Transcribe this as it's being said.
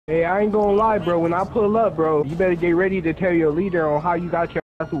Hey, I ain't gonna lie, bro. When I pull up, bro, you better get ready to tell your leader on how you got your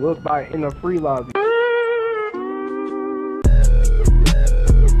ass whooped by in a free lobby.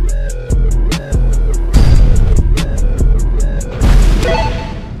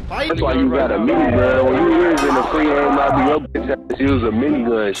 That's why you got a minigun. When you was in the free aim lobby, your bitch ass use a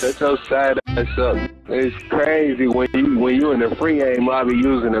minigun. Shut your side ass up. It's crazy when you in the free aim lobby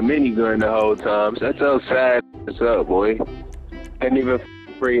using a minigun the whole time. Shut your side ass up, boy. Can't even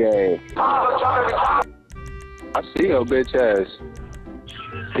free aim. I see your bitch ass.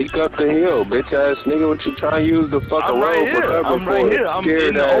 Peek up the hill, bitch ass nigga. What you trying to use the fucking road for cover for? I'm right here. I'm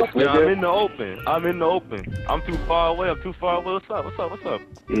in the open. Nigga. I'm in the open. I'm too far away. What's up?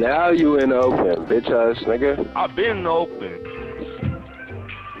 Now you in the open, bitch ass nigga. I've been in the open.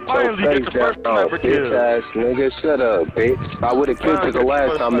 Finally get the first time ever killed. Bitch ass nigga, shut up, bitch. I would've killed you the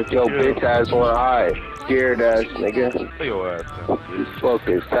last time if your bitch ass went high. Scared ass nigga. Your ass. You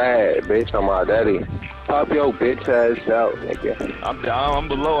fucking sad, bitch. I'm my daddy. Pop your bitch ass out, nigga. I'm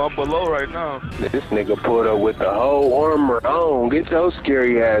below right now. This nigga pulled up with the whole armor on. Get your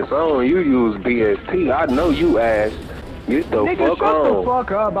scary ass on. You use BSP. I know you ass. Get the nigga, fuck shut on. the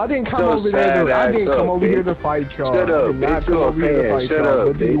fuck up. I didn't come over there. I didn't come over here to fight y'all. Shut up, bitch. You a fan. Shut up,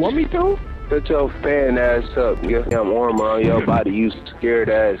 bitch. Do you want me to? Shut your fan ass up. Get some armor on your body. You scared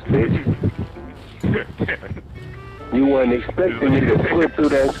ass bitch. You wasn't expecting me to flip through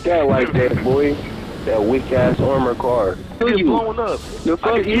that sky like that, boy. That weak ass armor car. The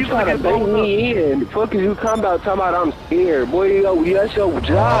fuck you trying to bait me in? The fuck is you talking about I'm scared? Boy, that's your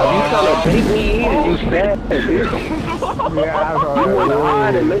job. You trying to bait me in, you sad bitch. Yeah, you wanna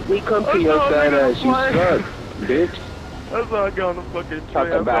hide and let me come to your side ass, you suck, bitch. That's how I get on the fucking train. Talk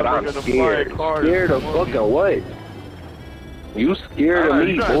about I'm scared. Scared of fucking what? You scared of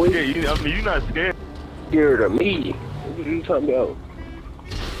me, boy. You not scared. Scared of me. What are you talking about?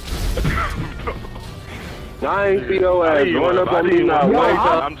 I ain't see your ass going up on me now.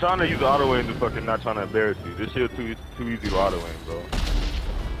 I'm trying to use the auto aim to fucking not trying to embarrass you. This shit too easy to auto aim,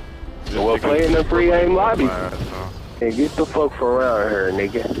 bro. Well, play in the free aim lobby. And get the fuck from around here,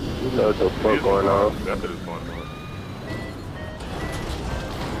 nigga. You know what the fuck going on. That's what it's going on.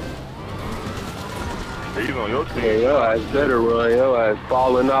 He's on your team. Yeah, your ass better run. Your ass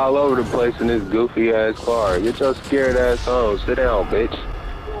falling all over the place in this goofy ass car. Get your scared ass home. Sit down, bitch.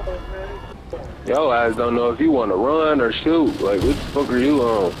 Your ass don't know if you want to run or shoot. Like, what the fuck are you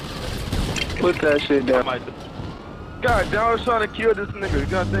on? Put that shit down. God damn, I was trying to kill this nigga.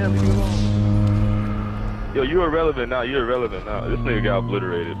 God damn, leave me alone. Yo, you irrelevant now. You're irrelevant now. This nigga got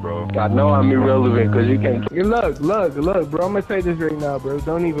obliterated, bro. I know I'm irrelevant because you can't. Look, bro. I'm gonna say this right now, bro.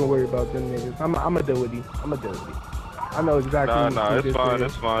 Don't even worry about them niggas. I'ma deal with you. I know exactly. Nah, it's fine.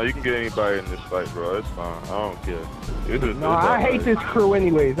 It's fine. You can get anybody in this fight, bro. It's fine. I don't care. I hate this crew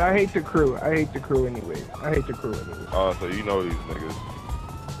anyways. I hate the crew anyways. Oh, so you know these niggas.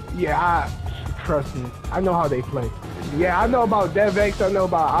 Yeah, trust me. I know how they play. Yeah, I know about DevX. I know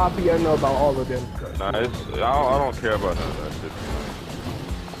about OPPY. I know about all of them. Nah, I don't care about none of that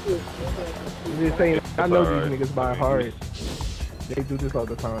shit. I'm just saying, I know these niggas by heart. They do this all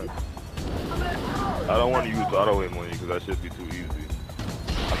the time. I don't want to use auto aim on you because that should be too easy.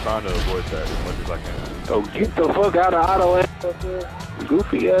 I'm trying to avoid that as much as I can. Oh, get the fuck out of auto aim.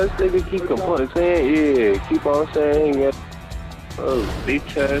 Goofy ass nigga keep on saying, yeah, keep on saying, yeah. Oh,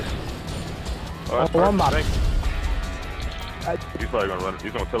 bitch ass. Oh, that's perfect. He's probably gonna run.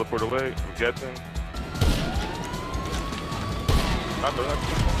 He's gonna teleport away, I'm guessing. I'm dead.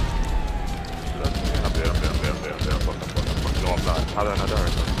 No, I'm not. How did I not die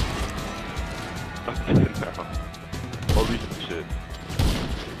right now? I'm dead now. Holy shit.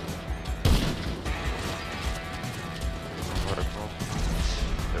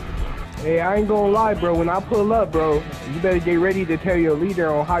 Hey, I ain't gonna lie, bro. When I pull up, bro, you better get ready to tell your leader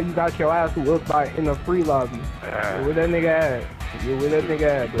on how you got your ass whooped by in a free lobby. Where that nigga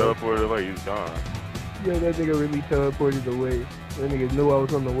at? Bro? Teleported away, he's gone. Yeah, that nigga really teleported away. That nigga knew I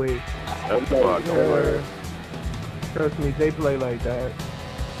was on the way. That's the fuck, don't worry. Trust me, they play like that.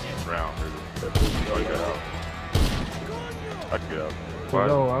 Round, I can get out.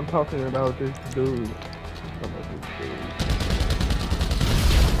 No, I'm talking about this dude.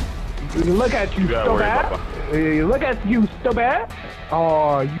 Look at you, stupid. Look at you, stupid.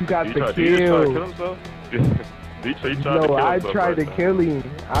 Oh, you got the kill. Did he try to kill himself? No, I tried to kill him.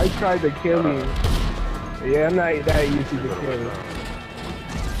 Yeah, I'm not that easy to kill.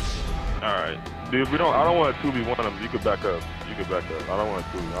 Alright. Dude, I don't want to 2v1 him. You could back up. I don't want to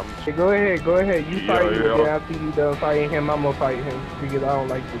 2v. Hey, go ahead. You fight him. After you done fighting him, I'm gonna fight him. Because I don't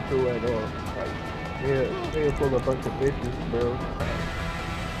like the two at all. Like, they're full of a bunch of bitches, bro.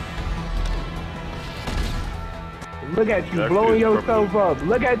 Look at you blowing yourself up.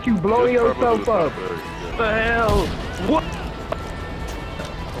 Look at you blowing yourself up. What the hell? What?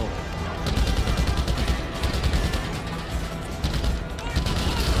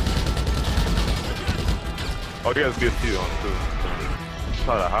 Oh, he has BST on too.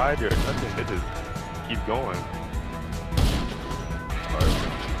 Try to hide or nothing. They just keep going.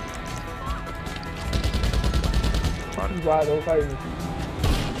 He's wide open.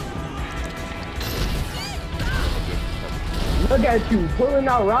 Look at you pulling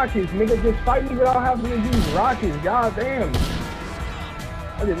out rockets, nigga. Just fight me without having to use rockets. God damn.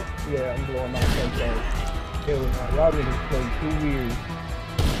 Yeah, I'm blowing my face out. Y'all niggas play too weird.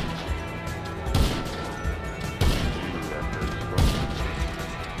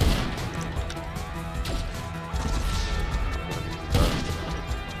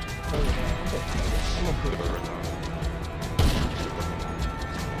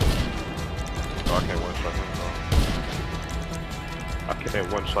 I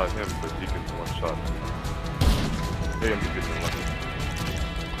can't one-shot him, but he can one-shot me. Damn, he's getting lucky.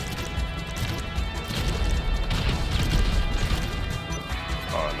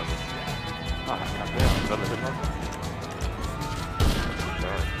 Oh, another. Ah, goddamn, another hit marker.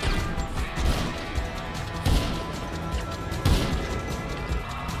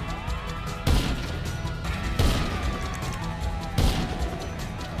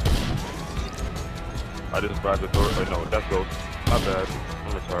 I just grabbed the door. Wait, no, that's Ghost. My bad.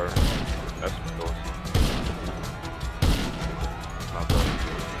 I'm retired. That's Ghost. My bad.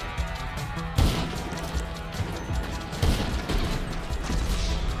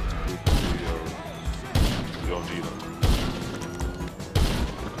 You don't need them.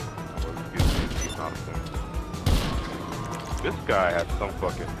 This guy has some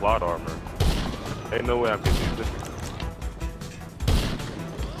fucking plot armor. Ain't no way I'm getting this.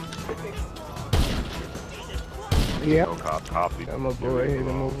 Yeah. No copy. I'm gonna go ahead and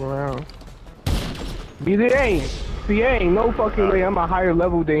move around. See, ain't no fucking way I'm a higher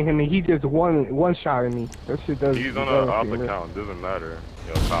level than him and he just one-shotted me. That shit doesn't. He's on an off account, doesn't matter.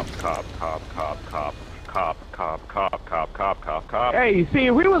 Yo, cop. Hey, see,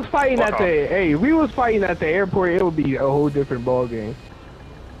 if we was fighting at the airport, it would be a whole different ball game.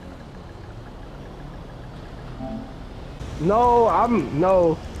 No, I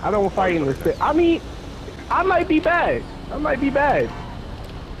don't fight in the city. I mean, I might be bad.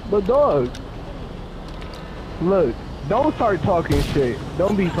 But dog, look, don't start talking shit.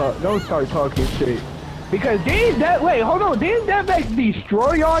 Don't start talking shit. Because didn't that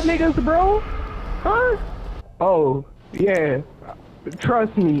destroy y'all niggas, bro? Huh? Oh, yeah.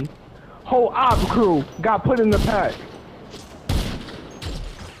 Trust me. Whole op crew got put in the pack.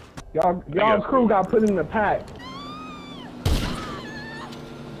 Y'all crew got put in the pack.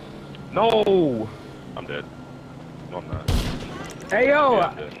 No! I'm dead. No, I'm not. Hey yo,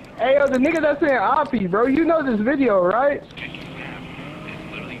 the nigga that's in OPPY, bro, you know this video, right? There's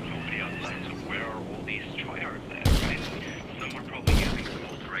literally nobody outside, so where are all these tryhards at, right? Some are probably using some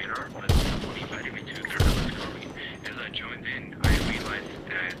old radar, but unfortunately I didn't do their scoring. As I joined in, I realized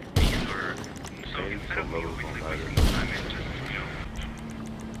that these were, so instead of me wasting time and just